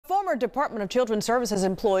former Department of Children's Services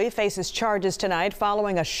employee faces charges tonight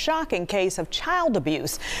following a shocking case of child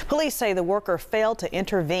abuse. Police say the worker failed to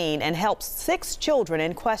intervene and help 6 children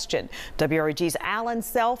in question. WREG's Alan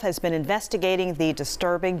Self has been investigating the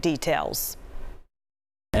disturbing details.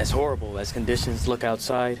 As horrible as conditions look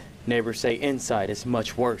outside, neighbors say inside is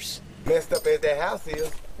much worse. Messed up as that house is,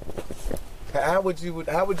 how would you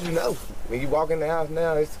know? When you walk in the house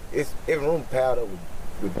now, it's every room piled up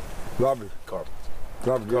with garbage.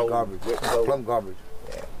 Garbage.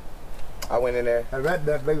 Yeah. I went in there.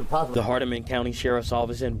 The Hardeman County Sheriff's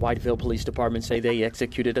Office and Whiteville Police Department say they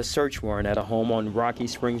executed a search warrant at a home on Rocky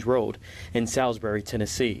Springs Road in Salisbury,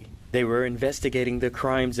 Tennessee. They were investigating the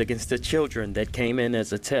crimes against the children that came in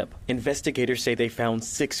as a tip. Investigators say they found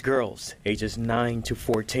 6 girls, ages 9 to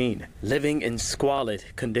 14, living in squalid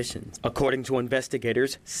conditions. According to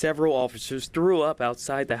investigators, several officers threw up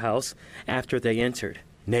outside the house after they entered.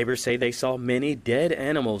 Neighbors say they saw many dead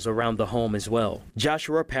animals around the home as well.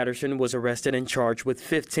 Joshua Patterson was arrested and charged with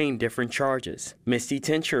 15 different charges. Misty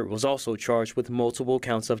Tincher was also charged with multiple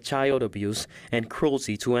counts of child abuse and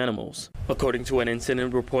cruelty to animals. According to an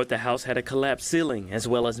incident report, the house had a collapsed ceiling as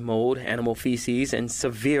well as mold, animal feces, and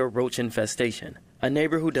severe roach infestation. A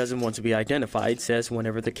neighbor who doesn't want to be identified says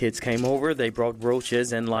whenever the kids came over, they brought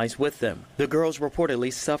roaches and lice with them. The girls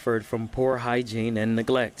reportedly suffered from poor hygiene and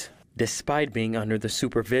neglect, despite being under the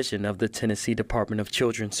supervision of the Tennessee Department of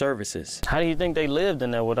Children's Services. How do you think they lived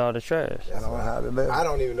in there with all the trash? I don't know how they lived. I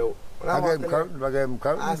don't even know. I gave them curtains, I gave them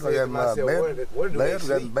beds, I gave them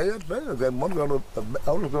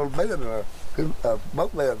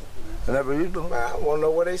bunk beds. I never used them. I want to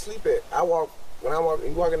know where they sleep at. When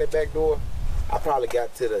you walk in the back door, I probably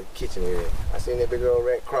got to the kitchen area. I seen that big old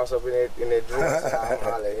rat cross up in that drawer. I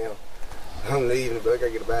holler at him. I'm leaving, but I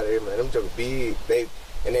gotta get up out of here, man. Them jokers big.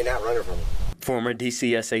 And they're not running from him. Former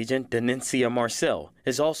DCS agent Denencia Marcel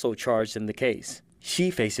is also charged in the case.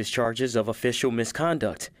 She faces charges of official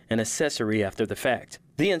misconduct and accessory after the fact.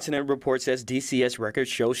 The incident report says DCS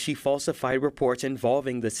records show she falsified reports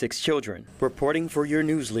involving the 6 children. Reporting for your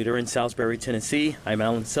news leader in Salisbury, Tennessee, I'm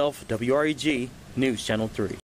Alan Self, WREG News Channel 3.